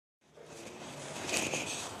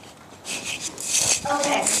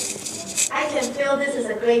Okay, I can feel this is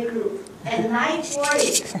a great group. At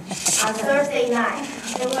 9:40 on Thursday night,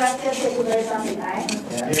 everyone still here to learn something, right?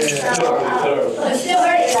 Yeah. So, still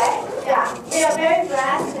early, right? Yeah. We are very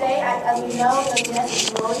glad today. We know the Jeunesse is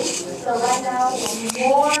growing. So right now,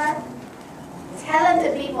 more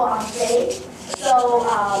talented people on stage. So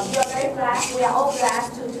we are very glad. We are all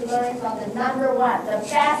glad to learn from the number one, the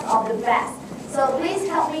best of the best. So please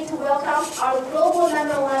help me to welcome our global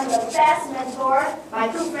number one, the best mentor, my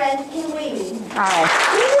good friend, Hui'S. Hi.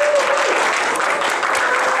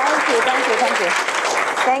 Thank you.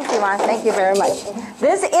 Thank you, Juan. Thank you very much.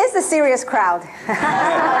 This is a serious crowd.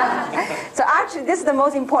 So actually, this is the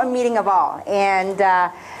most important meeting of all. And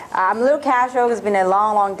I'm a little casual. It's been a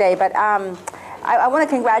long, long day. But I want to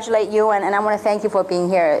congratulate you, and I want to thank you for being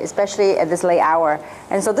here, especially at this late hour.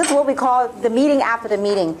 And so this is what we call the meeting after the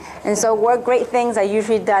meeting. And so what great things are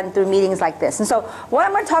usually done through meetings like this. And so what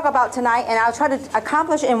I'm going to talk about tonight, and I'll try to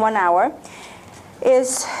accomplish in 1 hour,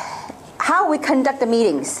 is how we conduct the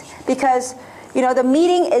meetings. Because you know, the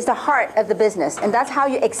meeting is the heart of the business, and that's how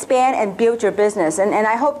you expand and build your business. And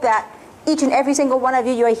I hope that each and every single one of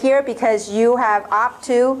you, you're here because you have opted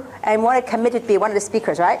to and want to commit to be one of the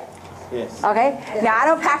speakers, right? Yes. Okay? Now, I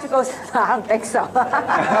know Patrick goes, I don't think so.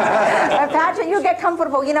 Patrick, you get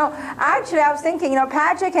comfortable. You know, actually, I was thinking, you know,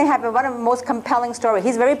 Patrick can have one of the most compelling stories.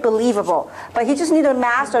 He's very believable. But he just needs to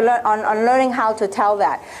master on learning how to tell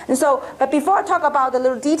that. And so, but before I talk about the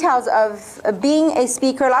little details of being a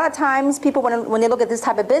speaker, a lot of times people, when they look at this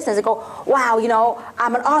type of business, they go, wow, you know,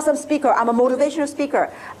 I'm an awesome speaker. I'm a motivational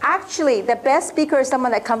speaker. Actually, the best speaker is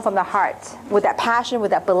someone that comes from the heart, with that passion,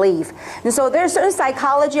 with that belief. And so there's certain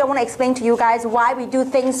psychology I want to explain to you guys why we do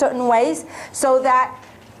things certain ways so that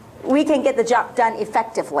we can get the job done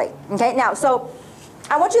effectively. Okay, now, so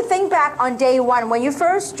I want you to think back on day one when you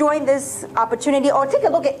first joined this opportunity, or take a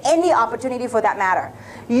look at any opportunity for that matter.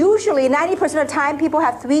 Usually 90% of the time people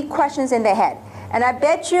have 3 questions in their head. And I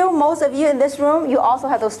bet you, most of you in this room, you also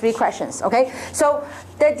have those 3 questions, okay? So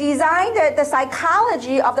the design, the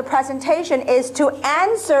psychology of the presentation is to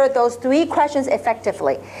answer those 3 questions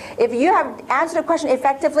effectively. If you have answered the question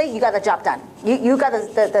effectively, you got the job done. You got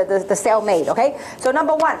the sale made, okay? So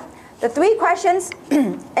number 1, the 3 questions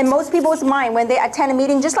in most people's mind when they attend a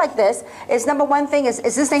meeting just like this is number 1 thing is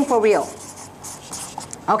this thing for real?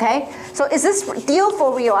 Okay, so is this deal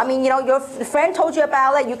for real? I mean, you know, your friend told you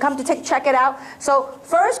about it, you come to check it out. So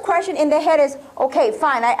first question in their head is, okay,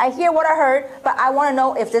 fine, I hear what I heard, but I want to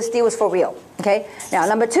know if this deal is for real. Okay, now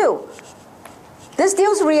number 2, this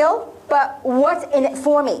deal's real, but what's in it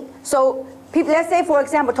for me? So people, let's say, for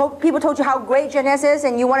example, people told you how great Jeunesse is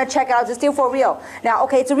and you want to check out this deal for real. Now,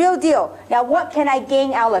 okay, it's a real deal. Now, what can I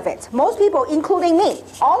gain out of it? Most people, including me,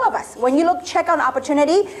 all of us, when you check out an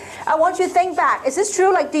opportunity, I want you to think back. Is this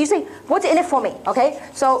true? Like, do you think, what's in it for me? Okay,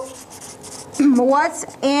 so what's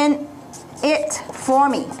in it for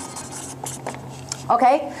me?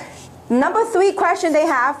 Okay, number 3 question they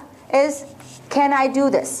have is, can I do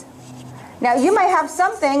this? Now, you might have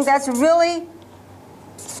something that's really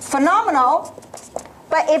phenomenal,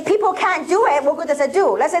 but if people can't do it, what good does it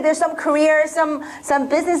do? Let's say there's some career, some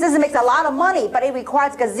businesses that makes a lot of money, but it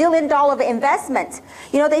requires $1 gazillion of investment.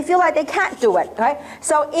 You know, they feel like they can't do it, right?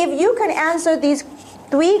 So if you can answer these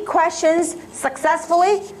 3 questions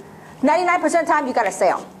successfully, 99% of the time you got a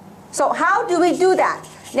sale. So how do we do that?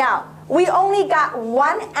 Now, we only got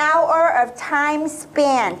 1 hour of time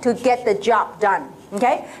span to get the job done,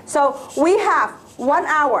 okay? So we have 1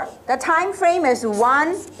 hour. The time frame is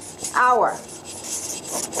 1 hour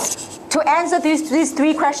to answer these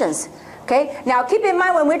 3 questions. Okay. Now keep in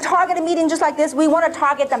mind when we target a meeting just like this, we want to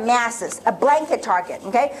target the masses, a blanket target.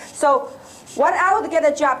 Okay. So 1 hour to get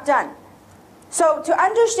the job done. So to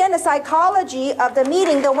understand the psychology of the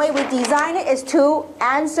meeting, the way we design it is to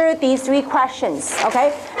answer these 3 questions.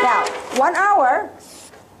 Okay. Now 1 hour.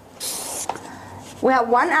 We have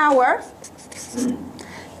 1 hour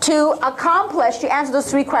to accomplish, to answer those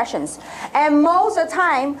 3 questions. And most of the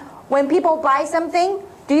time, when people buy something,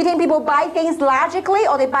 do you think people buy things logically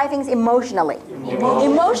or they buy things emotionally?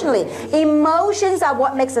 Emotionally. Emotions are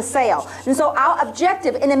what makes a sale. And so our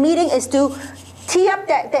objective in a meeting is to tee up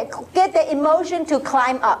get the emotion to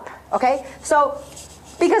climb up. Okay? So,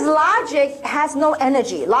 because logic has no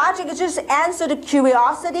energy. Logic is just answer to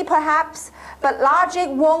curiosity perhaps, but logic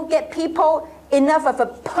won't get people enough of a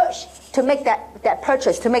push to make that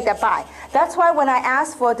purchase, to make that buy. That's why when I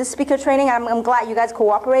asked for this speaker training, I'm glad you guys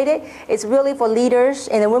cooperated. It's really for leaders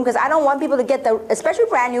in the room because I don't want people to get especially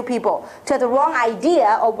brand new people, to have the wrong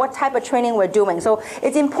idea of what type of training we're doing. So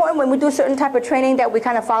it's important when we do certain type of training that we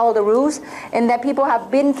kind of follow the rules and that people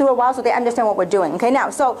have been through a while so they understand what we're doing. Okay, now,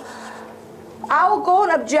 so our goal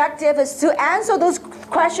and objective is to answer those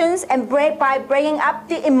questions and by bringing up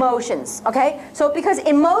the emotions, okay? So because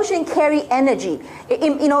emotion carry energy.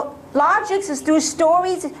 Logic is through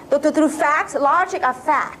stories, through facts. Logic are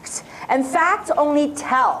facts. And facts only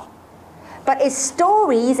tell. But it's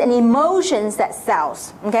stories and emotions that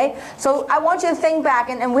sells, okay? So I want you to think back,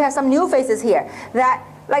 and we have some new faces here, that,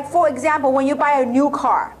 like, for example, when you buy a new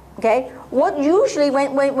car, okay? What usually,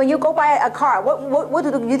 when you go buy a car, what do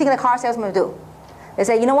you think the car salesman do? They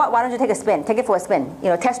say, you know what, why don't you take a spin? Take it for a spin,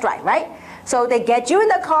 test drive, right? So they get you in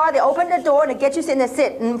the car, they open the door, and they get you in the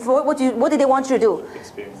sit. And what do they want you to do?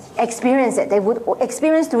 Experience it. They would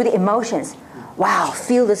experience through the emotions. Wow,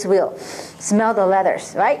 feel this wheel, smell the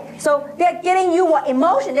leathers, right? So they're getting you what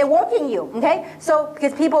emotion, they're working you, okay? So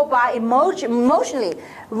because people buy emotionally,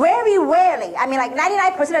 very rarely, I mean like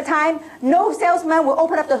 99% of the time, no salesman will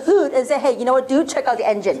open up the hood and say, hey, you know what, dude, check out the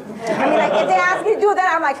engine. I mean like if they ask me to do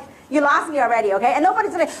that, I'm like, you lost me already, okay? And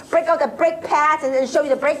nobody's gonna break out the brake pads and show you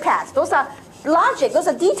the brake pads. Those are logic, those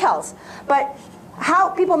are details. But how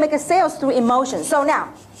people make a sales through emotion. So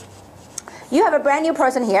now, you have a brand new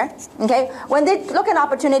person here, okay? When they look at an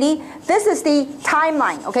opportunity, this is the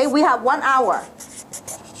timeline, okay? We have 1 hour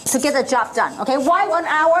to get the job done, okay? Why 1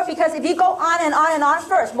 hour? Because if you go on and on and on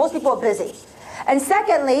first, most people are busy. And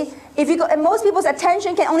secondly, and most people's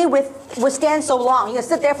attention can only withstand so long. You can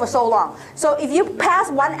sit there for so long. So if you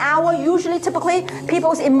pass 1 hour, usually, typically,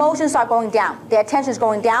 people's emotions are going down. Their attention is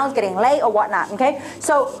going down, it's getting late or whatnot, okay?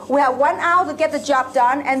 So we have 1 hour to get the job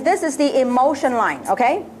done, and this is the emotion line,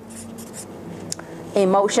 okay?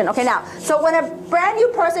 Emotion. Okay, now, so when a brand new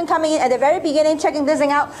person coming in at the very beginning, checking this thing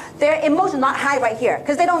out, their emotion not high right here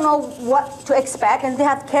because they don't know what to expect and they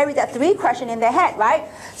have to carry that 3 question in their head, right?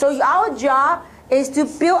 So our job is to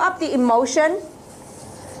build up the emotion,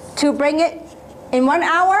 to bring it in 1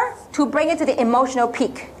 hour, to bring it to the emotional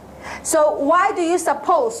peak. So why do you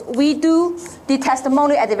suppose we do the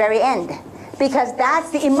testimonial at the very end? Because that's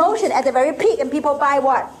the emotion at the very peak, and people buy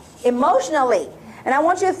what? Emotionally. And I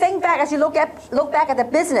want you to think back as you look back at the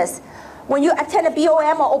business. When you attend a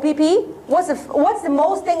BOM or OPP, what's the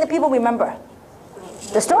most thing that people remember?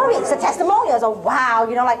 The stories, the testimonials. Oh, wow,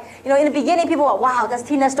 in the beginning, people were, wow, that's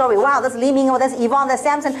Tina's story. Wow, that's Li Ming, that's Yvonne, that's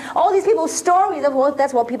Samson. All these people's stories,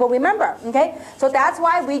 that's what people remember, okay? So that's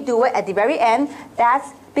why we do it at the very end.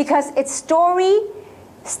 That's because it's story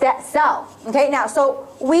that sell, okay? Now, so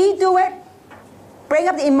we do it, bring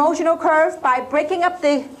up the emotional curve by breaking up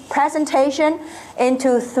the presentation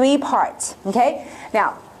into 3 parts, okay?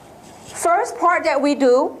 Now, first part that we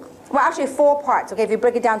do, well, actually 4 parts, okay, if you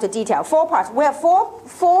break it down to detail. 4 parts. We have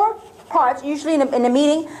four parts usually in the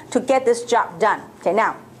meeting to get this job done. Okay,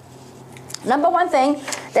 now, number 1 thing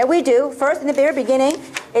that we do, first in the very beginning,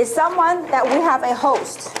 is someone that we have a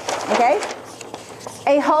host, okay?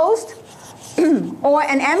 A host or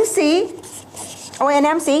an MC,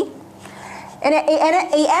 And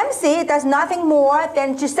a MC does nothing more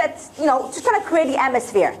than to set, just kind of create the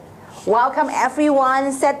atmosphere. Welcome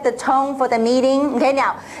everyone, set the tone for the meeting. Okay,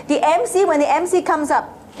 now, when the MC comes up,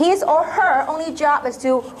 his or her only job is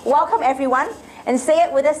to welcome everyone and say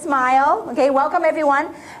it with a smile. Okay, welcome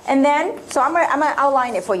everyone. And then, so I'm gonna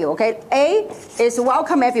outline it for you, okay? A is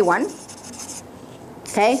welcome everyone.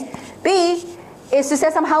 Okay? B is to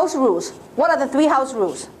set some house rules. What are the 3 house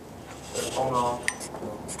rules? Phone off.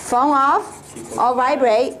 Phone off. Or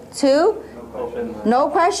vibrate. 2, no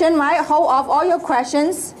question, right? Hold off all your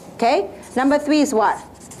questions. Okay. Number 3 is what?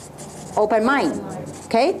 Open mind.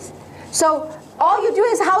 Okay. So all you do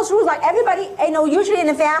is house rules. Like everybody, usually in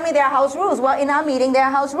the family there are house rules. Well, in our meeting there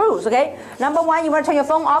are house rules. Okay. Number 1, you want to turn your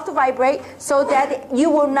phone off to vibrate so that you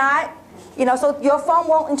will not, so your phone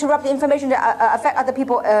won't interrupt the information that affect other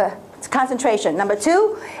people. Concentration. Number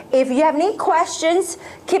 2, if you have any questions,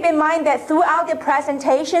 keep in mind that throughout the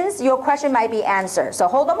presentations, your question might be answered. So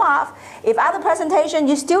hold them off. If after the presentation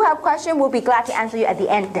you still have questions, we'll be glad to answer you at the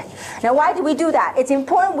end. Now, why do we do that? It's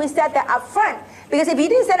important we set that up front. Because if you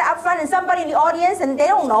didn't set it up front and somebody in the audience and they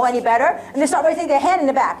don't know any better, and they start raising their hand in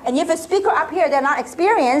the back, and if a speaker up here, they're not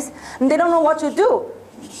experienced, and they don't know what to do.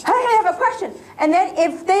 Hey, I have a question. And then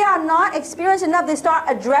if they are not experienced enough, they start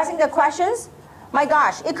addressing the questions. My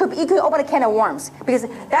gosh, it could open a can of worms. Because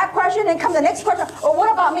that question, then comes the next question, or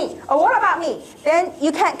what about me? Or what about me? Then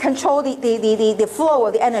you can't control the flow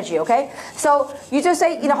of the energy, okay? So you just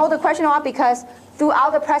say, hold the question off because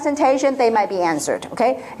throughout the presentation, they might be answered,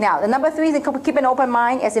 okay? Now, the number 3 is keep an open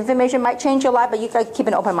mind, as information might change your life, but you gotta keep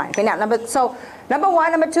an open mind. Okay, now, number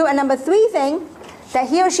 1, number 2, and number 3 thing that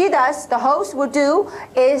he or she does, the host will do,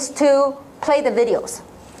 is to play the videos,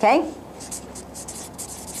 okay?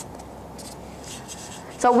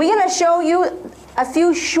 So we're going to show you a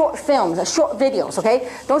few short films, short videos,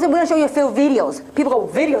 okay? Don't say we're going to show you a few videos. People go,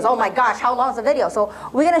 videos, oh my gosh, how long is the video? So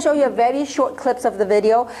we're going to show you a very short clips of the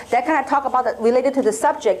video that kind of talk about related to the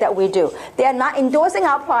subject that we do. They are not endorsing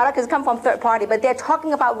our product because it comes from third party, but they're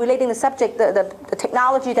talking about relating the subject, the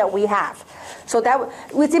technology that we have. So that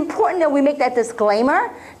it's important that we make that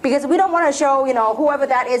disclaimer because we don't want to show, you know, whoever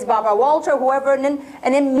that is, Barbara Walter, whoever, and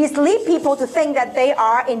then mislead people to think that they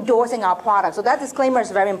are endorsing our product. So that disclaimer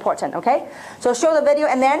is very important, okay? So show the video,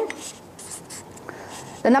 and then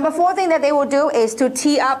the number 4 thing that they will do is to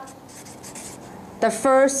tee up the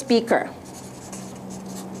first speaker.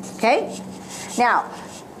 Okay? Now,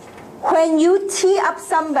 when you tee up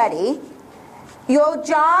somebody, your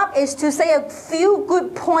job is to say a few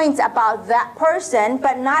good points about that person,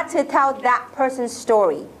 but not to tell that person's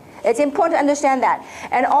story. It's important to understand that.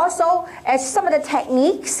 And also, as some of the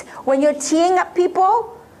techniques, when you're teeing up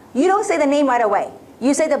people, you don't say the name right away.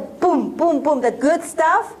 You say the boom, boom, boom, the good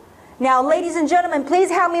stuff. Now, ladies and gentlemen, please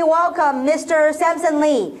help me welcome Mr. Samson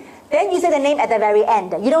Lee. Then you say the name at the very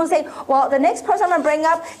end. You don't say, well, the next person I'm going to bring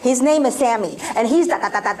up, his name is Sammy, and he's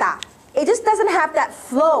da-da-da-da-da. It just doesn't have that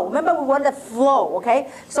flow. Remember, we want the flow,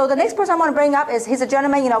 okay? So the next person I want to bring up is, he's a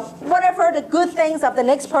gentleman, you know, whatever the good things of the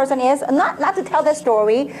next person is, not to tell their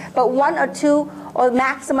story, but 1 or 2 or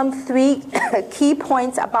maximum 3 key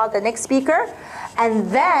points about the next speaker,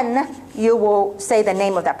 and then you will say the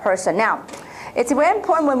name of that person. Now, it's very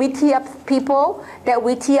important when we tee up people that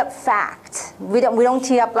we tee up fact. We don't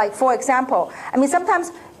tee up, like, for example, I mean,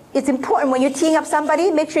 sometimes it's important when you're teeing up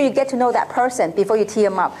somebody, make sure you get to know that person before you tee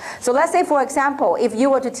them up. So let's say, for example, if you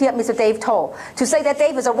were to tee up Mr. Dave Toll, to say that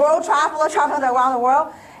Dave is a world traveler, traveling around the world,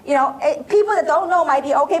 you know, people that don't know might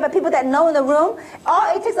be okay, but people that know in the room,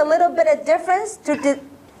 it takes a little bit of difference to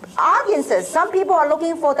audiences. Some people are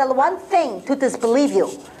looking for that one thing to disbelieve you.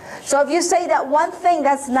 So if you say that one thing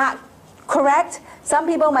that's not correct, some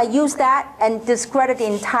people might use that and discredit the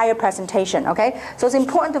entire presentation, okay? So it's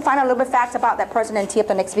important to find out a little bit facts about that person and tee up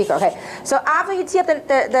the next speaker, okay? So after you tee up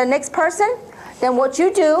the next person, then what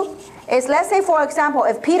you do is, let's say, for example,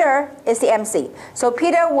 if Peter is the MC. So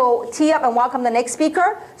Peter will tee up and welcome the next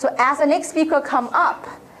speaker. So as the next speaker come up,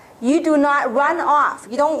 you do not run off.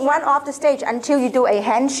 You don't run off the stage until you do a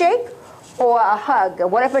handshake or a hug, or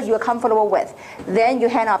whatever you're comfortable with. Then you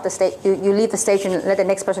hand off the stage, you leave the stage and let the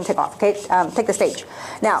next person take off, okay? Take the stage.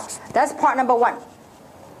 Now, that's part number 1.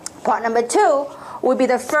 Part number 2 would be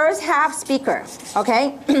the first half speaker,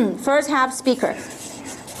 okay? First half speaker.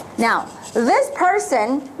 Now, this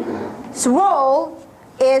person's role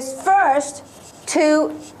is first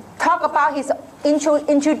to talk about his,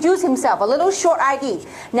 introduce himself, a little short ID.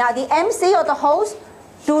 Now, the MC or the host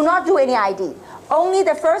do not do any ID. Only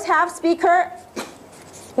the first half speaker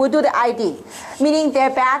will do the ID, meaning their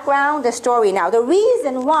background, the story. Now, the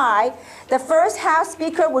reason why the first half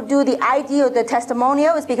speaker will do the ID or the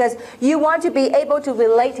testimonial is because you want to be able to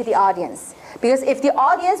relate to the audience. Because if the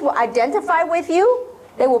audience will identify with you,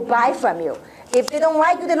 they will buy from you. If they don't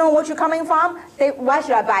like you, they don't know what you're coming from, why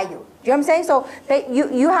should I buy you? Do you know what I'm saying? So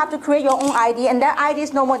you have to create your own ID, and that ID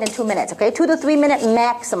is no more than 2 minutes, okay? 2 to 3 minute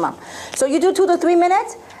maximum. So you do 2 to 3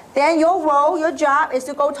 minutes, then your role, your job is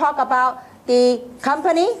to go talk about the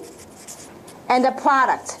company and the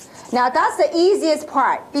product. Now that's the easiest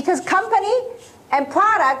part, because company and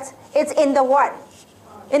product, it's in the what?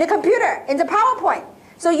 In the computer, in the PowerPoint.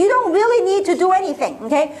 So you don't really need to do anything,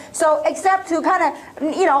 okay? So except to kind of,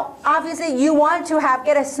 you know, obviously you want to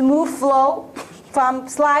get a smooth flow from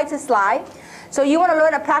slide to slide. So you want to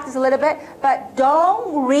learn to practice a little bit, but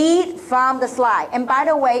don't read from the slide. And by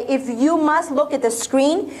the way, if you must look at the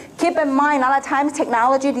screen, keep in mind a lot of times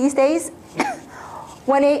technology these days,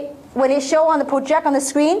 when it show on the project on the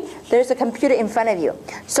screen, there's a computer in front of you.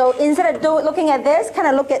 So instead of looking at this, kind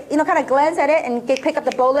of look at, you know, kind of glance at it and pick up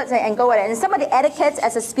the bullets and go at it. And some of the etiquettes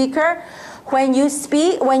as a speaker, when you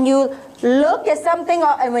speak, when you look at something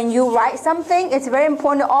and when you write something, it's very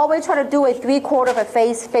important to always try to do a 3/4 of a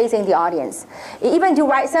face facing the audience. Even to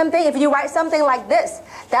write something, if you write something like this,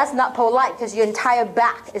 that's not polite because your entire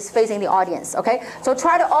back is facing the audience, okay? So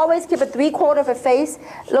try to always keep a 3/4 of a face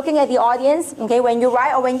looking at the audience, okay, when you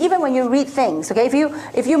write or even when you read things, okay?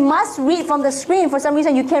 If you must read from the screen, for some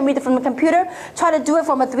reason you can't read it from the computer, try to do it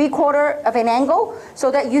from a 3/4 of an angle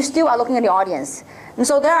so that you still are looking at the audience. And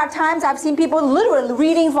so there are times I've seen people literally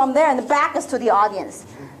reading from there and the back is to the audience.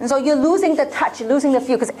 And so you're losing the touch, you're losing the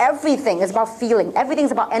feel, because everything is about feeling. Everything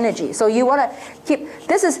is about energy. So you want to keep,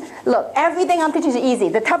 look, everything I'm teaching is easy.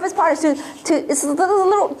 The toughest part is it's those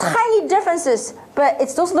little tiny differences, but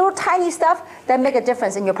it's those little tiny stuff that make a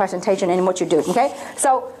difference in your presentation and in what you do, okay?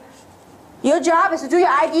 So your job is to do your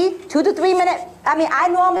ID, 2 to 3 minutes. I mean, I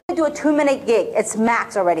normally do a 2-minute gig. It's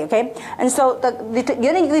max already, okay? And so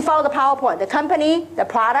you follow the PowerPoint, the company, the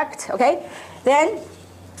product, okay? Then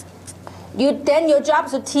your job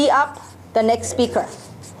is to tee up the next speaker,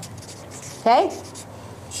 okay?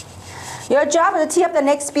 Your job is to tee up the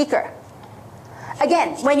next speaker.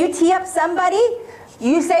 Again, when you tee up somebody,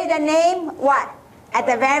 you say the name, what? At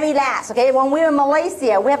the very last, okay? When we're in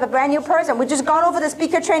Malaysia, we have a brand new person. We just gone over the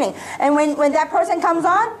speaker training. And when that person comes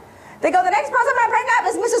on, they go, the next person I bring up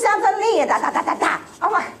is Mr. Samson Lee, and da-da-da-da-da.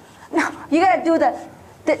 I'm like, no, you gotta do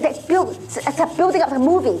it's building up the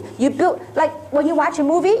movie. You build, like when you watch a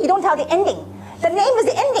movie, you don't tell the ending. The name is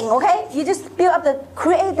the ending, okay? You just build up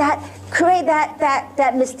create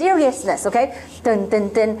that mysteriousness, okay? Dun, dun,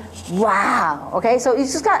 dun, wow, okay? So you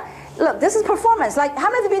just got, look, this is performance. Like, how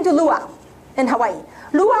many of you been to Luau in Hawaii?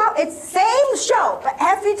 Luau, it's same show, but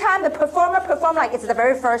every time the performer perform like it's the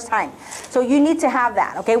very first time. So you need to have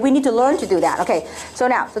that, okay? We need to learn to do that, okay? So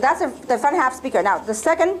that's the front half speaker. Now, the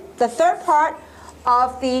third part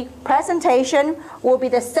of the presentation will be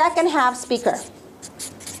the second half speaker,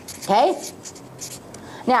 okay?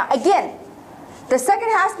 Now, again, the second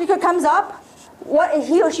half speaker comes up, what is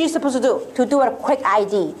he or she supposed to do? To do a quick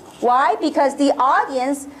ID. Why? Because the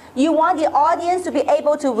audience, you want the audience to be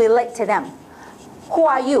able to relate to them. Who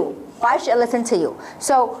are you? Why should I listen to you?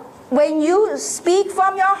 So when you speak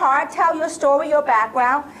from your heart, tell your story, your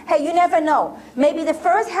background, hey, you never know. Maybe the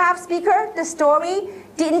first half speaker, the story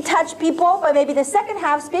didn't touch people, but maybe the second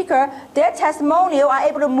half speaker, their testimonial are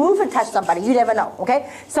able to move and touch somebody. You never know,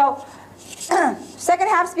 okay? So second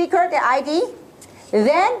half speaker, the ID,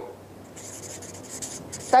 then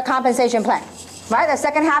the compensation plan, right? The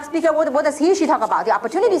second half speaker, what does he or she talk about? The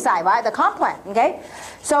opportunity side, right? The comp plan, okay?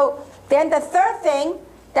 So then the third thing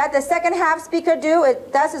that the second half speaker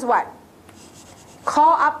does is what?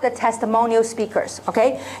 Call up the testimonial speakers,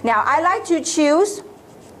 okay? Now, I like to choose,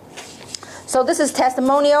 so this is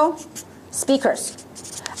testimonial speakers.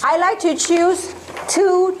 I like to choose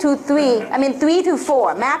 3 to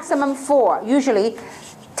 4, maximum 4, usually,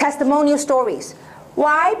 testimonial stories.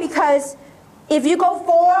 Why? Because if you go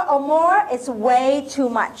 4 or more, it's way too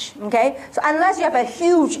much, okay? So unless you have a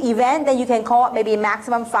huge event, then you can call it maybe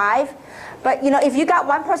maximum 5. But if you got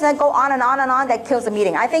one person that go on and on and on, that kills the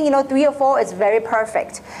meeting. I think 3 or 4 is very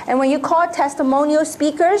perfect. And when you call testimonial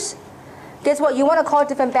speakers, guess what? You want to call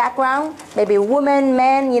different background, maybe women,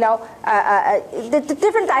 men, the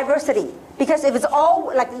different diversity. Because if it's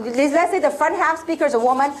all, like, let's say the front half speaker is a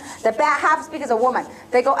woman, the back half speaker is a woman.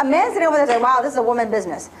 They go, a man sitting over there say, wow, this is a woman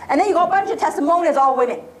business. And then you go, a bunch of testimonials, all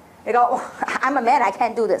women. They go, oh, I'm a man, I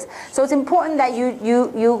can't do this. So it's important that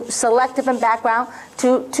you select different background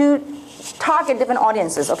to target different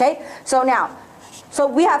audiences, okay? So now,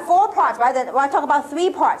 we have 4 parts, right? I want to talk about 3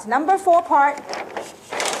 parts. Number 4 part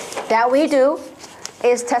that we do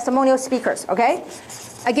is testimonial speakers, okay?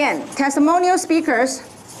 Again, testimonial speakers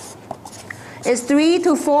is 3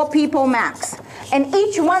 to 4 people max. And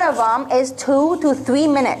each one of them is 2 to 3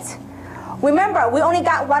 minutes. Remember, we only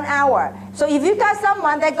got 1 hour. So if you got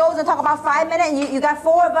someone that goes and talk about 5 minutes, and you got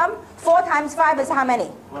 4 of them, 4 times 5 is how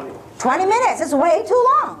many? 20 minutes. It's way too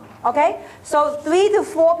long, okay? So 3 to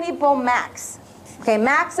 4 people max. Okay,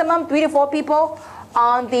 maximum 3 to 4 people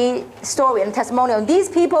on the story and testimonial. These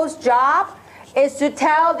people's job is to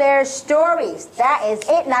tell their stories. That is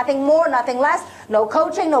it, nothing more, nothing less. No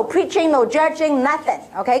coaching, no preaching, no judging, nothing,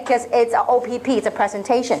 okay? Because it's an OPP, it's a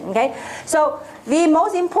presentation, okay? So the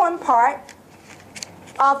most important part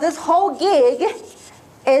of this whole gig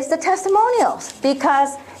is the testimonials,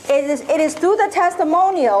 because it is through the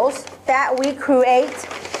testimonials that we create,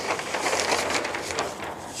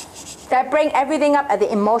 that bring everything up at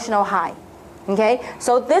the emotional high, okay?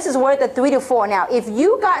 So this is where the 3 to 4. Now, if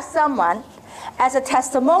you got someone as a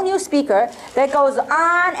testimonial speaker that goes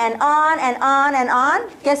on and on and on and on,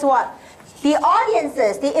 guess what? The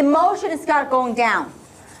audiences, the emotion start going down.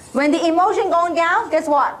 When the emotion going down, guess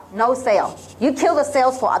what? No sale. You kill the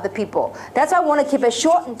sales for other people. That's why I want to keep it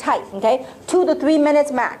short and tight, okay? 2 to 3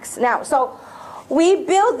 minutes max. Now, so we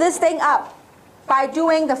build this thing up by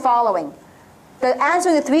doing the following.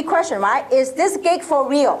 Answering the 3 questions, right? Is this gig for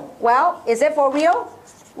real? Well, is it for real?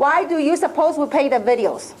 Why do you suppose we pay the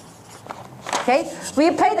videos? Okay, we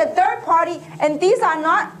pay the third party, and these are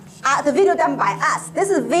not the video done by us. This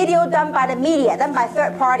is video done by the media, done by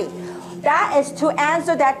third party. That is to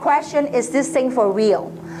answer that question, is this thing for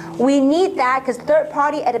real? We need that because third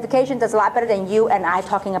party edification does a lot better than you and I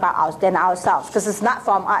talking about ourselves, because it's not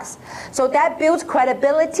from us. So that builds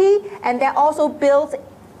credibility, and that also builds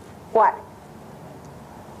what?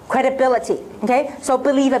 Credibility, okay? So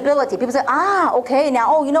believability. People say, okay,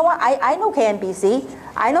 now, you know what? I know KNBC.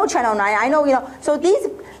 I know Channel 9. I know, so these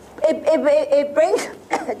it brings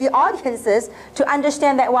the audiences to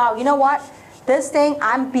understand that, wow, you know what? This thing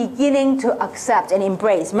I'm beginning to accept and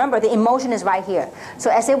embrace. Remember, the emotion is right here.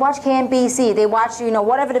 So as they watch KMBC, they watch,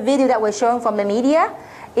 whatever the video that we're showing from the media,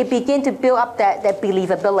 it begins to build up that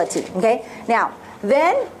believability, okay? Now,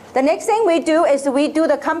 then the next thing we do is we do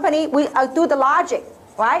the company, we do the logic,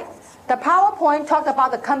 right? The PowerPoint talked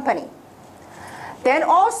about the company. Then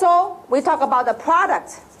also, we talk about the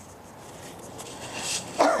product.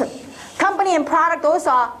 Company and product, those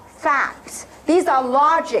are facts. These are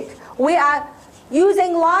logic. We are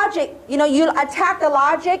using logic. You attack the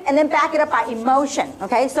logic and then back it up by emotion.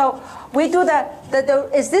 Okay, so we do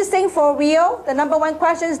is this thing for real? The number one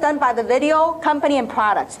question is done by the video, company, and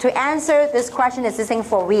products. To answer this question, is this thing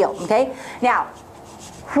for real? Okay, now,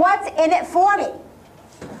 what's in it for me?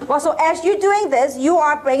 Well, so as you're doing this, you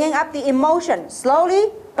are bringing up the emotion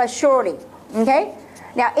slowly but surely. Okay.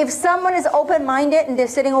 Now, if someone is open-minded and they're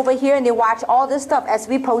sitting over here and they watch all this stuff as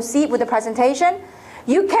we proceed with the presentation,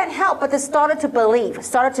 you can't help but to start to believe,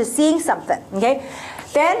 start to seeing something, okay?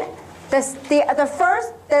 Then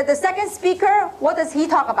the second speaker, what does he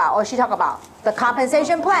talk about or she talk about? The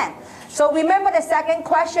compensation plan. So remember the second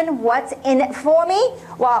question, what's in it for me?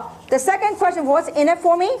 Well, the second question, what's in it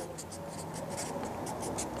for me?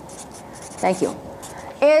 Thank you.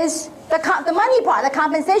 Is the money part, the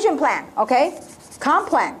compensation plan, okay? Comp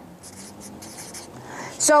plan.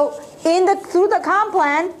 So through the comp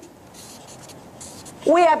plan,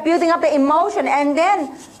 we are building up the emotion, and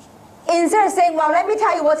then instead of saying, well, let me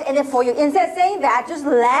tell you what's in it for you, instead of saying that, just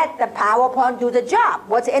let the PowerPoint do the job.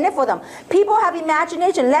 What's in it for them? People have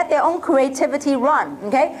imagination. Let their own creativity run,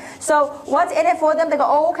 okay? So what's in it for them? They go,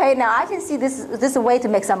 oh, okay, now I can see this is a way to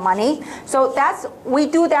make some money. So we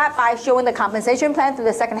do that by showing the compensation plan through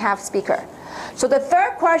the second half speaker. So the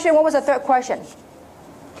third question, what was the third question?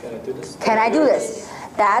 Can I do this? Can I do this?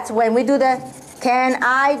 That's when we do the, can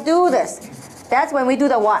I do this? That's when we do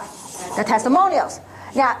the what? The testimonials.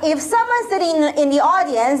 Now, if someone's sitting in the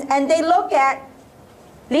audience and they look at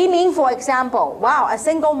Li Ming, for example, wow, a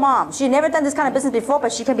single mom. She's never done this kind of business before,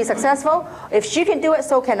 but she can be successful. If she can do it,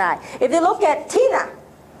 so can I. If they look at Tina,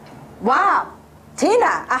 wow,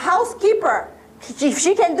 Tina, a housekeeper. If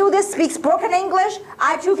she can do this, speaks broken English,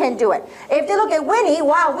 I too can do it. If they look at Winnie,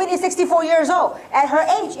 wow, Winnie's 64 years old. At her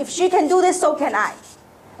age, if she can do this, so can I.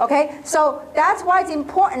 Okay, so that's why it's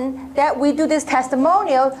important that we do this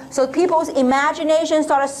testimonial so people's imagination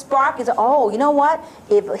start to spark. Is, oh, you know what?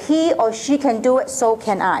 If he or she can do it, so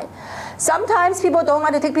can I. Sometimes people don't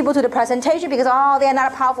like to take people to the presentation because, oh, they're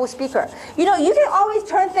not a powerful speaker. You can always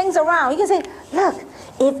turn things around. You can say, look,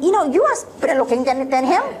 if you are better looking than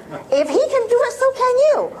him, if he can do it, so can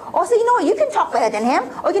you. Also, you can talk better than him,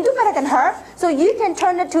 or you can do better than her, so you can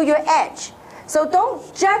turn it to your edge. So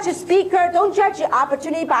don't judge a speaker, don't judge your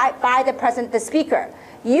opportunity by the speaker.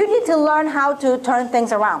 You need to learn how to turn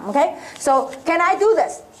things around, okay? So can I do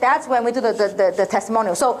this? That's when we do the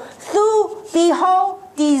testimonial. So through the whole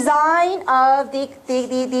design of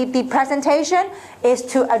the presentation is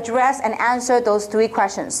to address and answer those three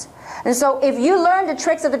questions. And so if you learn the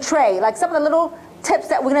tricks of the trade, like some of the little tips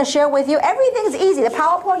that we're going to share with you, everything's easy. The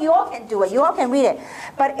PowerPoint, you all can do it. You all can read it.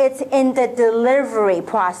 But it's in the delivery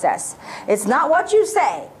process. It's not what you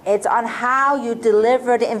say. It's on how you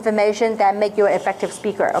deliver the information that make you an effective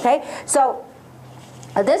speaker, okay? So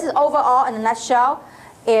this is overall, in a nutshell,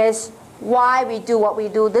 is why we do what we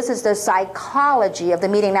do. This is the psychology of the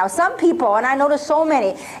meeting. Now, some people, and I notice so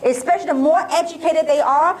many, especially the more educated they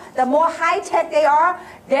are, the more high-tech they are,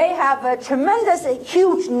 they have a tremendous,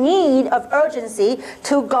 huge need of urgency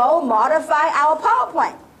to go modify our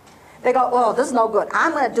PowerPoint. They go, oh, this is no good.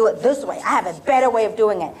 I'm going to do it this way. I have a better way of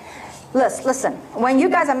doing it. Listen, when you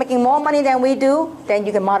guys are making more money than we do, then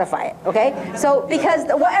you can modify it, okay? So, because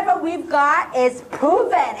whatever we've got is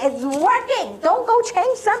proven, it's working. Don't go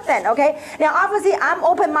change something, okay? Now, obviously, I'm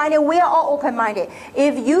open-minded. We are all open-minded.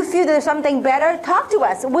 If you feel there's something better, talk to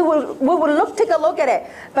us. We will take a look at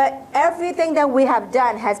it. But everything that we have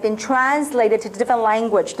done has been translated to different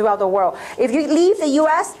language throughout the world. If you leave the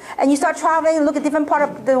U.S. and you start traveling and look at different part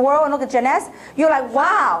of the world and look at Jeunesse, you're like,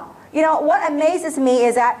 wow. What amazes me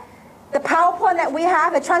is that the PowerPoint that we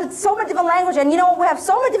have, it translates so many different language, and we have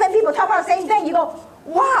so many different people talk about the same thing. You go,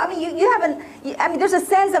 wow, there's a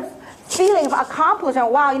sense of feeling of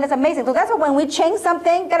accomplishment. Wow, it's amazing. So that's why when we change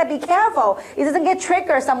something, gotta be careful. It doesn't get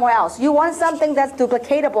triggered somewhere else. You want something that's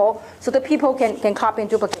duplicatable so that people can copy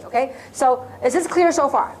and duplicate, okay? So is this clear so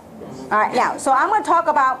far? All right, now, so I'm gonna talk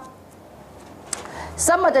about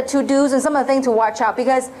some of the to-dos and some of the things to watch out,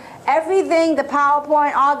 because everything, the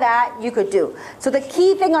PowerPoint, all that, you could do. So the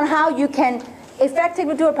key thing on how you can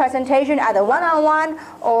effectively do a presentation, either one-on-one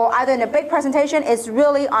or either in a big presentation, is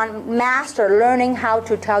really on master learning how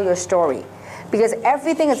to tell your story. Because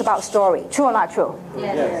everything is about story. True or not true?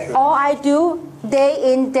 Yes. All I do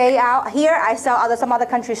day in, day out, here I sell some other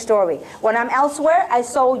country's story. When I'm elsewhere, I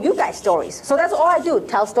sell you guys stories. So that's all I do,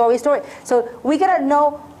 tell story. So we gotta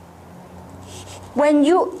know, when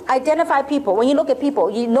you identify people, when you look at people,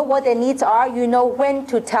 you know what their needs are, you know when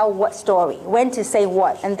to tell what story, when to say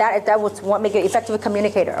what, and that was what makes you an effective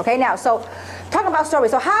communicator. Okay, now, so talking about story.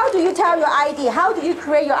 So how do you tell your ID? How do you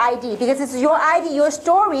create your ID? Because it's your ID, your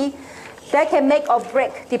story, that can make or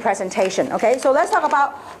break the presentation. Okay, so let's talk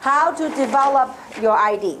about how to develop your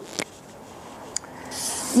ID.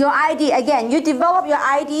 Your ID, again, you develop your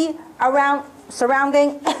ID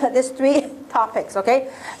surrounding these 3 topics. Okay,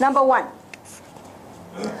 number 1.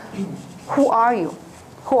 Who are you?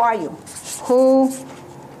 Who are you? Who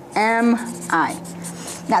am I?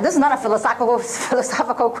 Now, this is not a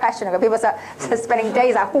philosophical question. Okay? People start spending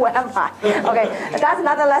days on who am I? Okay, that's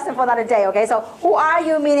another lesson for another day. Okay, so who are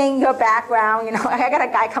you? Meaning your background. You know, I got a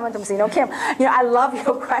guy coming to me saying, "No, Kim, you know, I love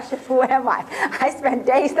your question. Who am I?" I spent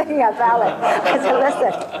days thinking about it. I said,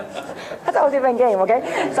 "Listen, that's a whole different game."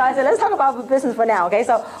 Okay, so I said, "Let's talk about business for now." Okay,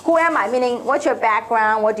 so who am I? Meaning, what's your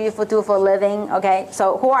background? What do you do for a living? Okay,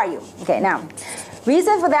 so who are you? Okay, now,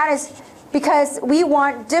 reason for that is because we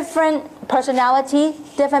want different personality,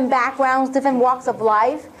 different backgrounds, different walks of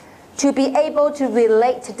life to be able to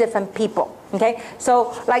relate to different people. Okay,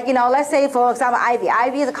 so like, you know, let's say for example Ivy.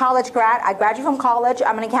 Ivy is a college grad. I graduated from college.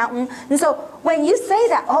 I'm an accountant. And so when you say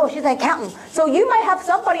that, oh, she's an accountant. So you might have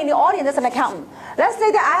somebody in the audience that's an accountant. Let's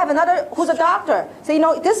say that I have another who's a doctor. So you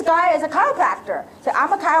know, this guy is a chiropractor. So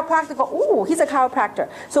I'm a chiropractor. Ooh, he's a chiropractor.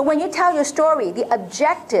 So when you tell your story, the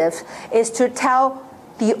objective is to tell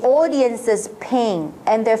the audience's pain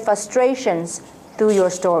and their frustrations through your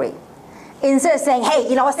story. Instead of saying, "Hey,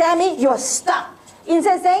 you know what, Sammy, you're stuck."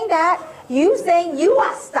 Instead of saying that, you saying you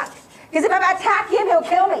are stuck. Because if I attack him, he'll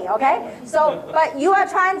kill me, okay? So, but you are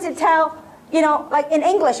trying to tell, you know, like in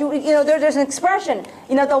English, you know, there's an expression,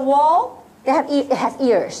 you know, the wall, it has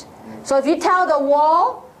ears. So if you tell the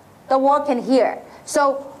wall can hear.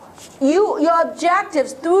 So your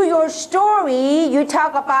objectives through your story, you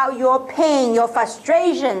talk about your pain, your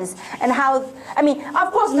frustrations, and how, I mean,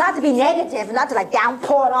 of course, not to be negative, not to like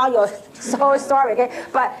downpour on all your whole story, okay?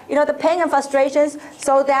 But, you know, the pain and frustrations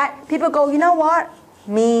so that people go, you know what?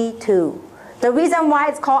 Me too. The reason why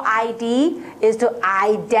it's called ID is to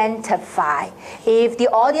identify. If the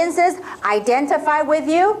audiences identify with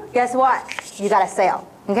you, guess what? You got a sale,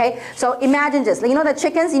 okay? So imagine this. You know the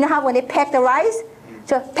chickens, you know how when they peck the rice?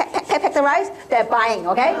 So peck the rice, they're buying,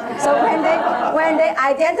 okay? So when they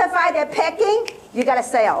identify they're pecking, you got a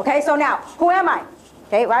sale, okay? So now, who am I?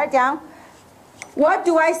 Okay, write it down. What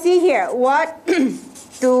do I see here? What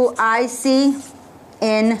do I see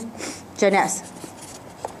in Jeunesse?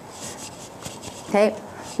 Okay,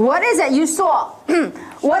 what is it you saw?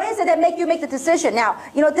 What is it that make you make the decision? Now,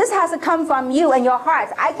 you know, this has to come from you and your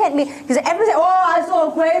hearts. I can't mean, because everyone say, "Oh, I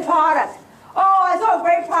saw a great product. Oh, I saw a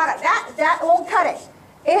great product." That won't cut it.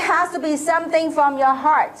 It has to be something from your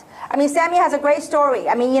heart. I mean, Sammy has a great story.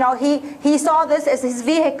 I mean, you know, he saw this as his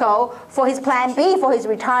vehicle for his plan B for his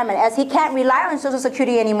retirement, as he can't rely on Social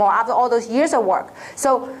Security anymore after all those years of work.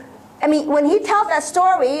 So, I mean, when he tells that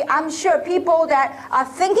story, I'm sure people that are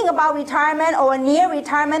thinking about retirement or near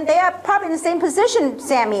retirement, they are probably in the same position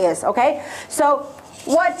Sammy is, okay? So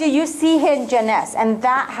what do you see here in Jeunesse? And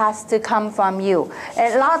that has to come from you.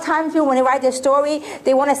 And a lot of times people, when they write their story,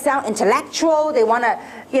 they want to sound intellectual. They want to,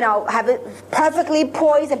 you know, have it perfectly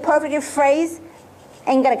poised and perfectly phrased.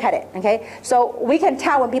 Ain't gonna cut it, okay? So we can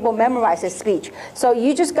tell when people memorize their speech. So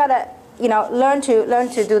you just gotta, you know, learn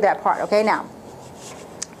to do that part, okay? Now,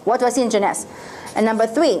 what do I see in Jeunesse? And number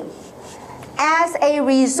 3, as a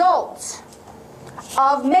result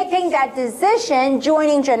of making that decision,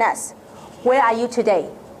 joining Jeunesse, where are you today?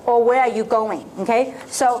 Or where are you going? Okay?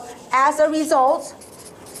 So as a result,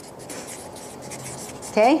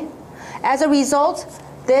 okay? As a result,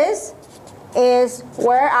 this is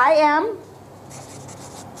where I am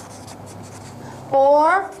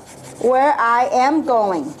or where I am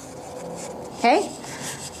going. Okay?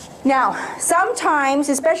 Now, sometimes,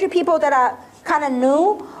 especially people that are kind of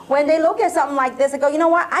new, when they look at something like this, they go, you know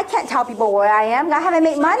what? I can't tell people where I am. I haven't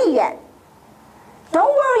made money yet.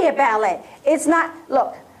 Don't worry about it. It's not,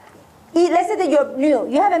 look, let's say that you're new.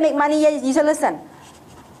 You haven't made money yet. You say, listen,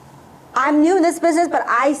 I'm new in this business, but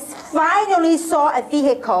I finally saw a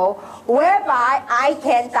vehicle whereby I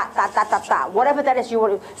can whatever that is you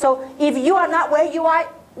want to. So if you are not where you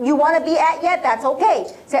want to be at yet, that's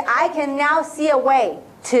okay. Say, I can now see a way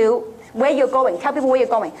to where you're going. Tell people where you're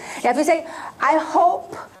going. Now, if you say, I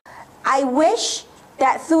hope, I wish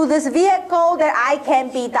that through this vehicle that I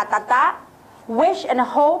can be da da da. Wish and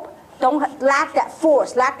hope don't lack that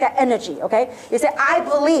force, lack that energy, okay? You say, I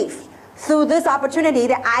believe through this opportunity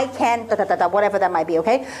that I can da da da da, whatever that might be,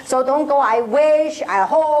 okay? So don't go, I wish, I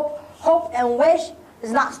hope. Hope and wish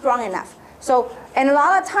is not strong enough. So, and a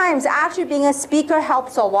lot of times, actually being a speaker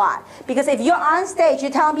helps a lot. Because if you're on stage, you're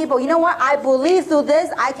telling people, you know what, I believe through this,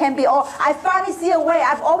 I can be, I finally see a way.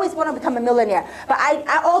 I've always wanted to become a millionaire. But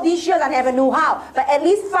I all these years, I never knew how. But at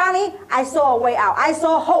least finally, I saw a way out. I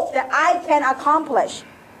saw hope that I can accomplish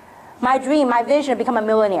my dream, my vision, become a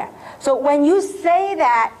millionaire. So when you say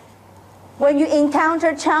that, when you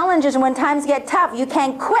encounter challenges, when times get tough, you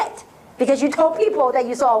can't quit. Because you told people that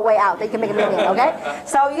you saw a way out, that you can make a million, okay?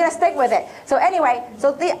 So you're going to stick with it. So anyway,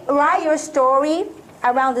 write your story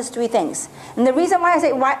around these 3 things. And the reason why I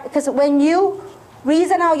say write, because when you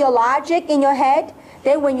reason out your logic in your head,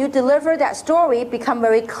 then when you deliver that story, it becomes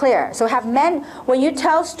very clear. So when you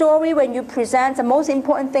tell story, when you present, the most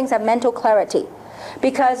important things are mental clarity.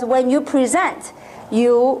 Because when you present,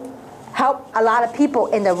 you help a lot of people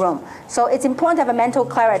in the room. So it's important to have a mental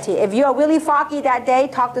clarity. If you're really foggy that day,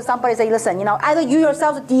 talk to somebody, say, listen, either you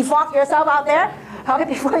yourself defog yourself out there, okay,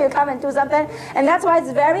 before you come and do something. And that's why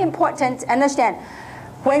it's very important to understand,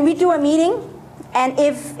 when we do a meeting, and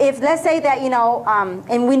if let's say that,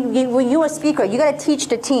 and when you're a speaker, you got to teach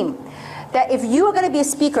the team that if you are going to be a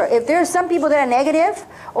speaker, if there are some people that are negative,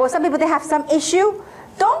 or some people that have some issue,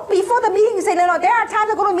 don't before the meeting say, no, there are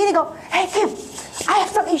times I go to a meeting and go, hey, Kim, I have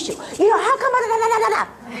some issue. How come?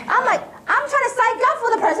 I'm like, I'm trying to psych up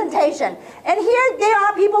for the presentation. And here there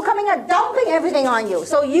are people coming and dumping everything on you.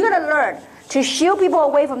 So you got to learn to shield people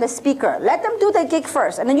away from the speaker. Let them do the gig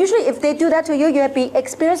first. And then usually if they do that to you, you have to be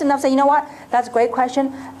experienced enough to say, you know what, that's a great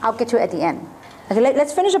question. I'll get to it at the end. Okay,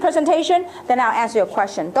 let's finish the presentation, then I'll answer your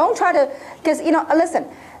question. Don't try to, because, listen,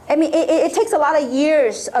 I mean, it takes a lot of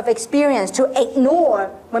years of experience to ignore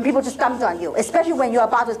when people just dumped on you, especially when you're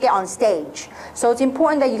about to get on stage. So it's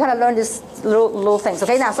important that you kind of learn these little things,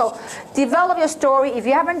 okay? Now, so develop your story. If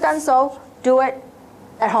you haven't done so, do it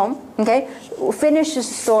at home, okay? Finish the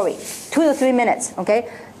story, 2 to 3 minutes,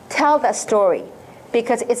 okay? Tell that story,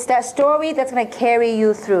 because it's that story that's going to carry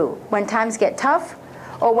you through when times get tough,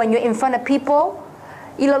 or when you're in front of people.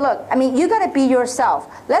 Look, I mean, you got to be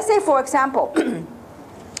yourself. Let's say, for example,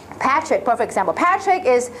 Patrick, perfect example. Patrick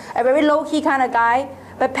is a very low-key kind of guy,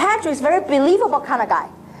 but Patrick is a very believable kind of guy.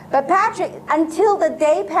 But Patrick, until the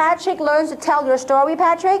day Patrick learns to tell your story,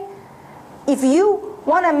 Patrick, if you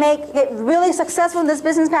want to get really successful in this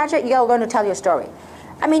business, Patrick, you got to learn to tell your story.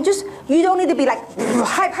 I mean, you don't need to be like,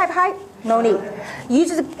 hype. No need. You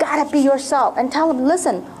just got to be yourself and tell them,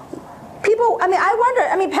 listen, people, I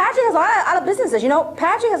wonder, Patrick has a lot of businesses,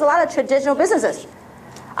 Patrick has a lot of traditional businesses.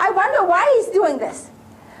 I wonder why he's doing this.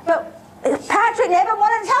 But Patrick never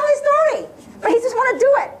wanted to tell his story, but he just wanted to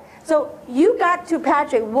do it. So you got to,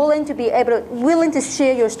 Patrick, willing to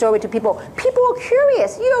share your story to people. People are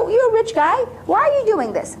curious. You're a rich guy. Why are you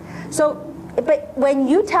doing this? So, but when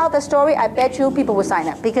you tell the story, I bet you people will sign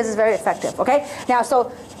up because it's very effective, okay? Now,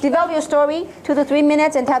 so develop your story, 2 to 3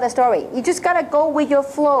 minutes, and tell the story. You just got to go with your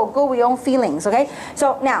flow, go with your own feelings, okay?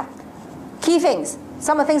 So now, key things,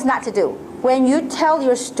 some of the things not to do. When you tell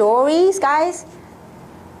your stories, guys,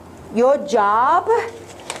 your job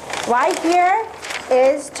right here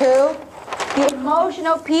is to the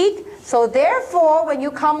emotional peak. So therefore, when you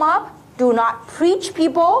come up, do not preach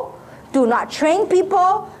people, do not train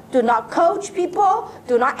people, do not coach people,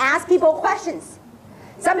 do not ask people questions.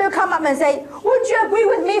 Some people come up and say, would you agree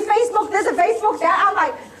with me? Facebook this and Facebook that. I'm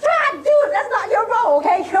like, dude, that's not your role,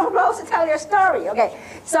 okay? Your role is to tell your story, okay?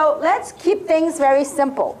 So let's keep things very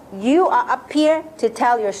simple. You are up here to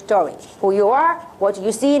tell your story. Who you are, what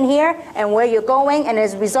you see in here, and where you're going, and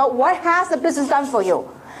as a result, what has the business done for you?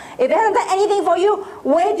 If it hasn't done anything for you,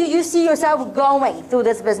 where do you see yourself going through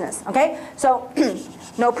this business, okay? So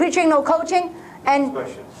no preaching, no coaching, and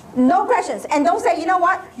no questions. And don't say, you know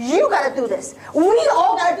what, you got to do this. We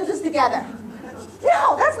all got to do this together.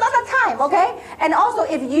 No, that's not the time, okay? And also,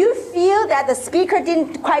 if you feel that the speaker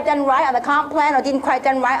didn't quite done right on the comp plan or didn't quite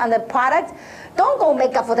done right on the product, don't go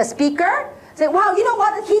make up for the speaker. Say, wow, you know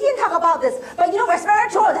what, he didn't talk about this, but we're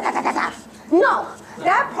spiritual, No,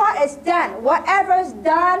 that part is done. Whatever's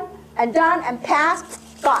done and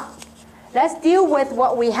passed, gone. Let's deal with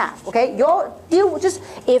what we have, okay?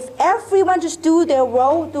 If everyone just do their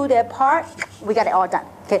role, do their part, we got it all done,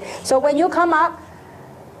 okay? So when you come up,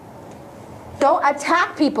 don't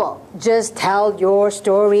attack people. Just tell your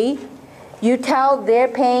story. You tell their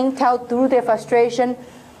pain, tell through their frustration.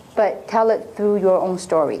 but tell it through your own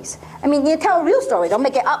stories. I mean, you tell a real story. Don't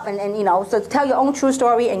make it up and you know, so tell your own true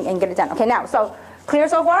story and get it done. Okay, now, so clear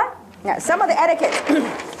so far? Now, some of the etiquette.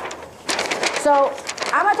 So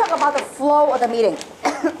I'm going to talk about the flow of the meeting.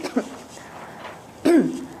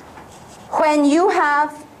 When you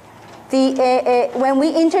have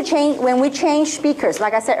when we change speakers,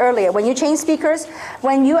 like I said earlier, when you change speakers,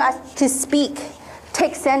 when you are to speak,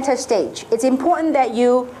 take center stage. It's important that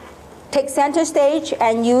you take center stage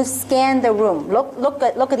and you scan the room. Look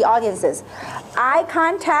at the audiences. Eye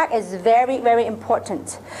contact is very, very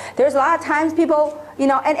important. There's a lot of times people, you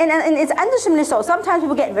know, and it's understandably so. Sometimes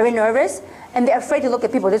people get very nervous and they're afraid to look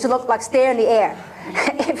at people. They just look like stare in the air.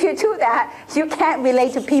 If you do that, you can't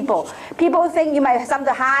relate to people. People think you might have something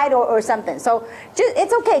to hide or something. So just,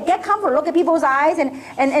 it's okay. Get comfortable. Look at people's eyes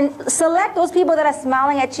and select those people that are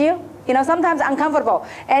smiling at you. You know, sometimes uncomfortable.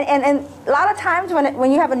 And a lot of times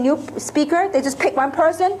when you have a new speaker, they just pick one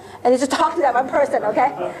person and they just talk to that one person,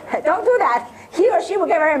 okay? Don't do that. He or she will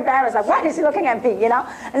get very embarrassed. Like, why is he looking at me, you know?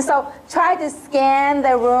 And so try to scan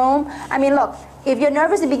the room. I mean, look, if you're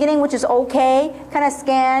nervous in the beginning, which is okay, kind of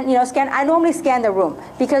scan, you know, scan. I normally scan the room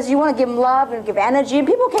because you want to give them love and give energy. And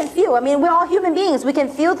people can feel. I mean, we're all human beings. We can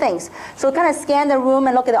feel things. So kind of scan the room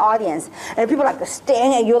and look at the audience. And people like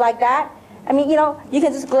staring at you like that. I mean, you know, you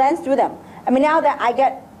can just glance through them. I mean, now that I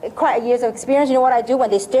get quite years of experience, you know what I do? When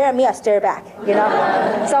they stare at me, I stare back, you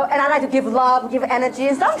know? So, and I like to give love, give energy,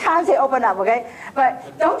 and sometimes they open up, okay?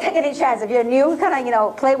 But don't take any chance. If you're new, kind of, you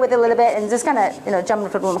know, play with it a little bit and just kind of, you know, jump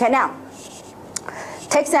into the room. Okay, now,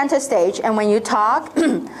 take center stage, and when you talk,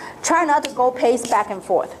 try not to go pace back and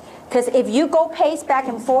forth. Because if you go pace back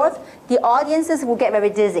and forth, the audiences will get very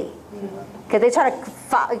dizzy. Because they try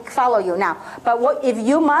to follow you now. But if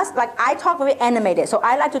you must, like I talk very animated, so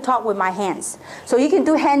I like to talk with my hands. So you can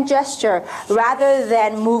do hand gesture rather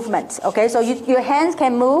than movement, okay? So your hands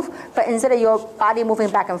can move, but instead of your body moving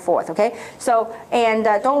back and forth, okay? So, and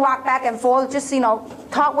don't rock back and forth, just, you know,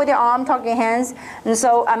 talk with your arm, talk with your hands. And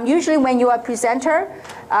so usually when you are a presenter,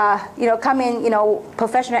 you know, come in, you know,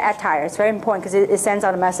 professional attire. It's very important because it sends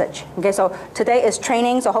out a message. Okay, so today is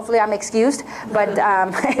training, so hopefully I'm excused, but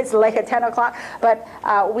it's like at 10 o'clock. But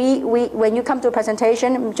when you come to a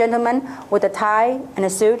presentation, gentlemen with a tie and a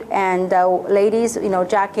suit, and ladies, you know,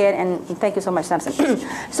 jacket, and thank you so much, Samson.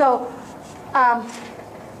 So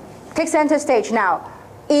take center stage now.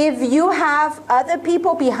 If you have other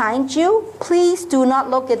people behind you, please do not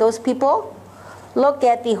look at those people. Look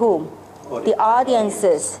at the whom? The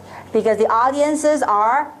audiences, because the audiences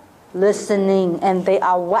are listening and they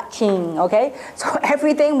are watching, okay? So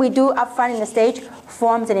everything we do up front in the stage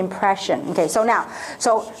forms an impression, okay? So now,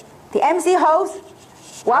 so the MC host,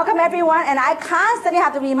 welcome everyone, and I constantly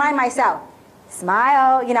have to remind myself,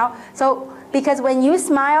 smile, you know? So, because when you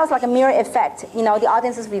smile, it's like a mirror effect, you know, the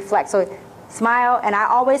audiences reflect. So smile, and I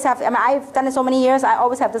always have, I mean, I've done it so many years, I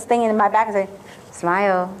always have this thing in my back and say,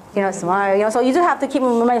 smile, you know, smile, you know, so you just have to keep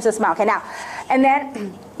reminding yourself to smile. Okay, now, and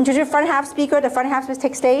then introduce front half speaker, the front half speaker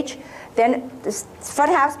take stage, then the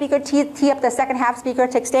front half speaker tee up the second half speaker,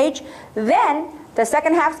 take stage, then the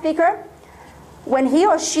second half speaker, when he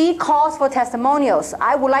or she calls for testimonials,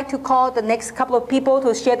 I would like to call the next couple of people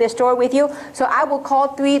to share their story with you, so I will call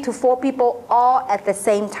 3 to 4 people all at the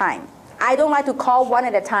same time. I don't like to call one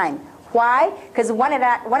at a time. Why? Because one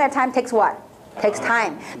at a time takes what? Takes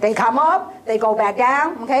time. They come up, they go back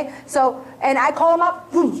down, okay? So, and I call them up,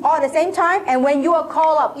 boom, all at the same time, and when you are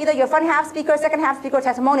called up, either your front half speaker, second half speaker,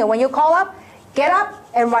 testimonial, when you call up, get up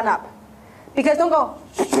and run up. Because don't go,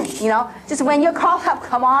 you know, just when you're called up,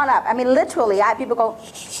 come on up. I mean, literally, I have people go,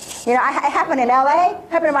 you know, it happened in LA,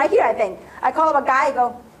 happened right here, I think. I call up a guy,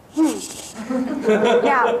 go,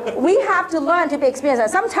 Now, we have to learn to be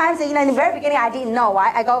experienced. Sometimes, you know, in the very beginning, I didn't know.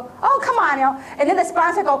 I go, oh, come on, you know. And then the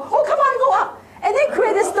sponsor go, oh, come on, go up. And they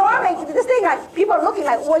create this storm, and this thing, like, people are looking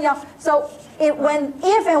like, well, you know. So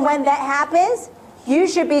if and when that happens, you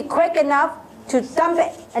should be quick enough to dump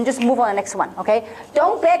it and just move on to the next one, okay?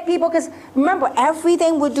 Don't beg people, because remember,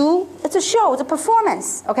 everything we do, it's a show, it's a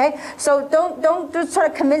performance, okay? So don't just try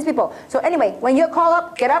to convince people. So anyway, when you call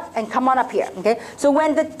up, get up and come on up here, okay? So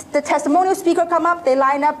when the testimonial speaker come up, they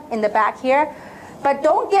line up in the back here, but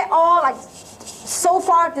don't get all like so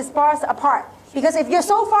far dispersed apart. Because if you're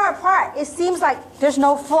so far apart, it seems like there's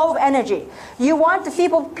no flow of energy. You want the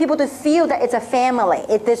people to feel that it's a family,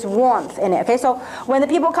 there's warmth in it, okay? So when the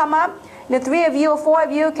people come up, the 3 of you or 4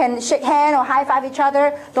 of you can shake hands or high five each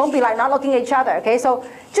other. Don't be like not looking at each other, okay? So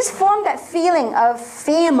just form that feeling of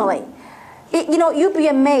family. You know, you'd be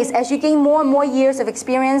amazed as you gain more and more years of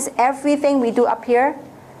experience. Everything we do up here,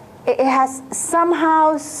 it has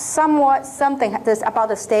somehow, somewhat, something about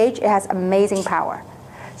the stage. It has amazing power.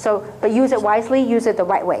 So, but use it wisely, use it the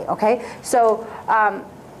right way, okay? So,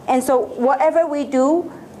 and so whatever we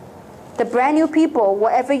do, the brand new people,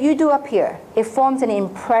 whatever you do up here, it forms an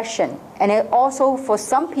impression. And it also, for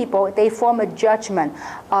some people, they form a judgment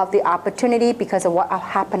of the opportunity because of what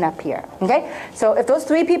happened up here, okay? So if those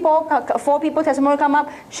 3 people, 4 people testimony come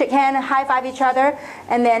up, shake hand, high five each other,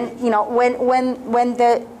 and then, you know, when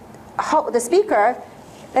the speaker,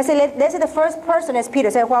 let's say the first person is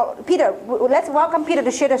Peter. Say, well, Peter, let's welcome Peter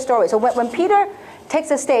to share the story. So when Peter takes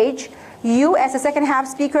the stage, you as the second half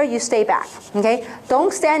speaker, you stay back, okay?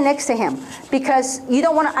 Don't stand next to him because you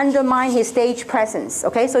don't want to undermine his stage presence,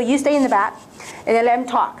 okay? So you stay in the back and then let him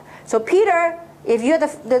talk. So Peter, if you're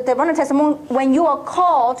the runner testimony, when you are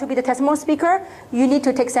called to be the testimony speaker, you need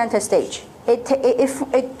to take center stage.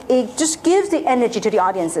 It just gives the energy to the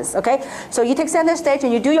audiences, okay? So you take center stage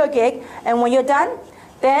and you do your gig, and when you're done,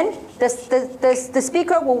 then the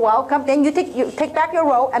speaker will welcome, then you take back your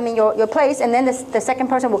row, your place, and then the second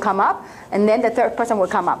person will come up, and then the third person will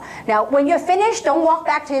come up. Now, when you're finished, don't walk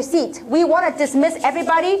back to your seat. We want to dismiss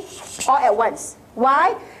everybody all at once.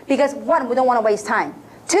 Why? Because 1, we don't want to waste time.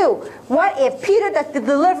 2, what if Peter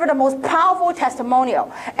delivered the most powerful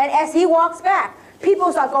testimonial, and as he walks back,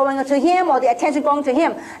 people start going to him, or the attention going to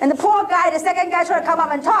him. And the poor guy, the second guy trying to come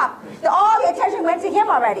up and talk, all the attention went to him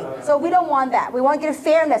already. So we don't want that. We want to give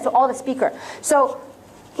fairness to all the speakers. So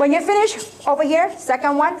when you're finished over here,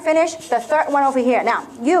 second one finished, the third one over here. Now,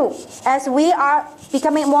 you, as we are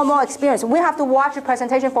becoming more and more experienced, we have to watch the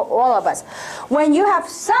presentation for all of us. When you have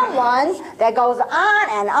someone that goes on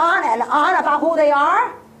and on and on about who they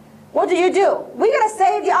are, what do? We gotta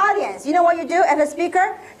save the audience. You know what you do as a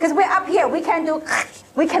speaker? Because we're up here, we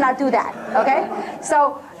cannot do that, okay?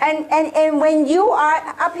 So, and when you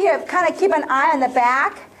are up here, kind of keep an eye on the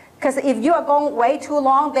back, because if you are going way too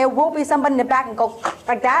long, there will be somebody in the back and go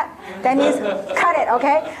like that. That means cut it,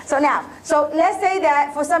 okay? So now, let's say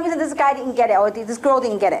that for some reason this guy didn't get it, or this girl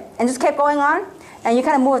didn't get it, and just kept going on, and you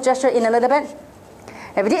kind of move a gesture in a little bit.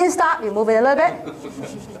 If it didn't stop, you move it a little bit,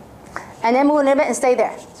 and then move a little bit and stay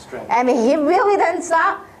there. I mean, he really doesn't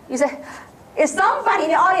stop. You say, if somebody in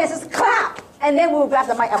the audience just clap, and then we'll grab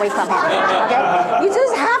the mic away from him, okay? You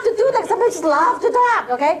just have to do that. Some people just love to talk,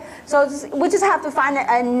 okay? So we just have to find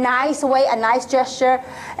a nice way, a nice gesture,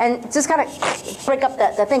 and just kind of break up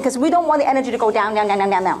the thing, because we don't want the energy to go down,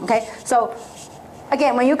 okay? So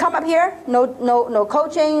again, when you come up here, no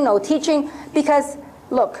coaching, no teaching, because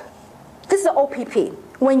look, this is the OPP.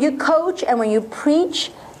 When you coach and when you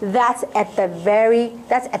preach, that's at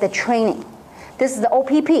the training. This is the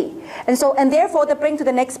OPP. And therefore, to bring to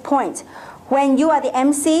the next point, when you are the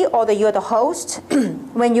MC or you're the host,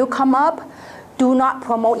 when you come up, do not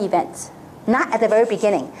promote events. Not at the very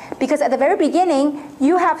beginning. Because at the very beginning,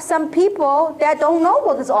 you have some people that don't know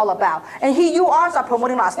what it's all about. And here you are start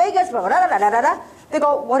promoting Las Vegas, blah, blah, blah, blah, blah, blah. They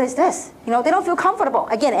go, what is this? You know, they don't feel comfortable.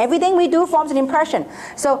 Again, everything we do forms an impression.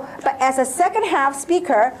 So, but as a second half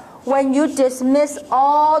speaker, when you dismiss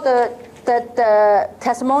all the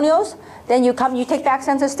testimonials, then you take back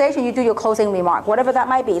center stage and you do your closing remark, whatever that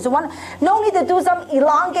might be. So no need to do some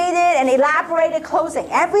elongated and elaborated closing.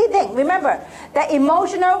 Everything, remember, that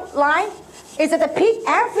emotional line is at the peak.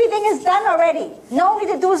 Everything is done already. No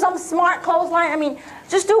need to do some smart close line. I mean,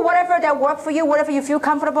 just do whatever that works for you, whatever you feel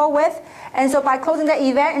comfortable with. And so by closing the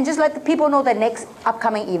event, and just let the people know the next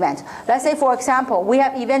upcoming event. Let's say, for example, we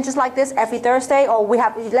have events just like this every Thursday, or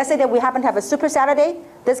let's say that we happen to have a Super Saturday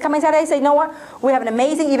this coming Saturday. Say, you know what? We have an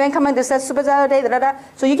amazing event coming this Super Saturday,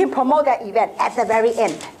 So you can promote that event at the very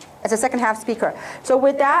end as a second half speaker. So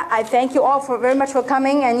with that, I thank you all very much for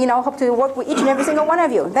coming, and hope to work with each and every single one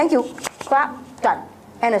of you. Thank you. Clap. Done.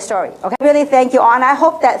 End of story. Okay. Really thank you all, and I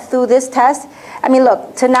hope that through this test, I mean,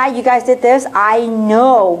 look, tonight you guys did this. I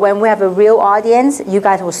know when we have a real audience, you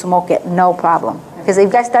guys will smoke it, no problem. Because if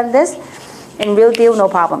you guys done this, in real deal, no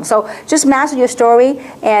problem. So just master your story,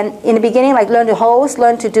 and in the beginning, like learn to host,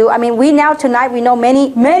 learn to do. I mean, tonight we know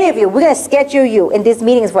many of you. We're gonna schedule you in these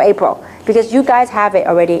meetings for April, because you guys have it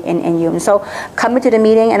already in you. And so come into the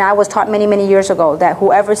meeting, and I was taught many years ago that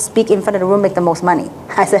whoever speak in front of the room make the most money.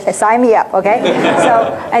 I said, sign me up, okay?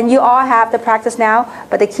 And you all have the practice now,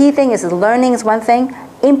 but the key thing is learning is one thing,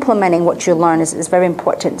 implementing what you learn is very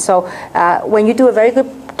important. So when you do a very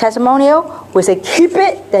good testimonial, we say keep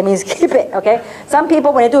it, that means keep it, okay? Some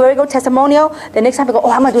people, when they do a very good testimonial, the next time they go,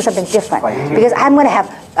 I'm gonna do something different, because I'm gonna have,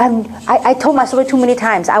 I told my story too many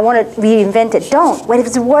times, I wanna reinvent it. Don't. When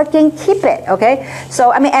it's working, keep it, okay?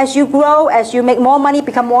 So, I mean, as you grow, as you make more money,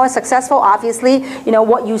 become more successful, obviously,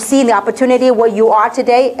 what you see in the opportunity, what you are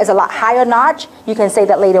today is a lot higher notch. You can say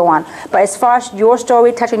that later on. But as far as your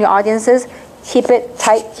story touching your audiences, keep it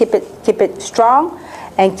tight, keep it strong.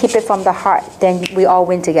 and keep it from the heart, then we all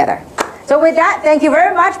win together. So with that, thank you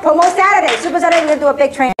very much. Promo Saturday, Super Saturday, we're going to do a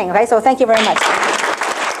big training, okay? So thank you very much.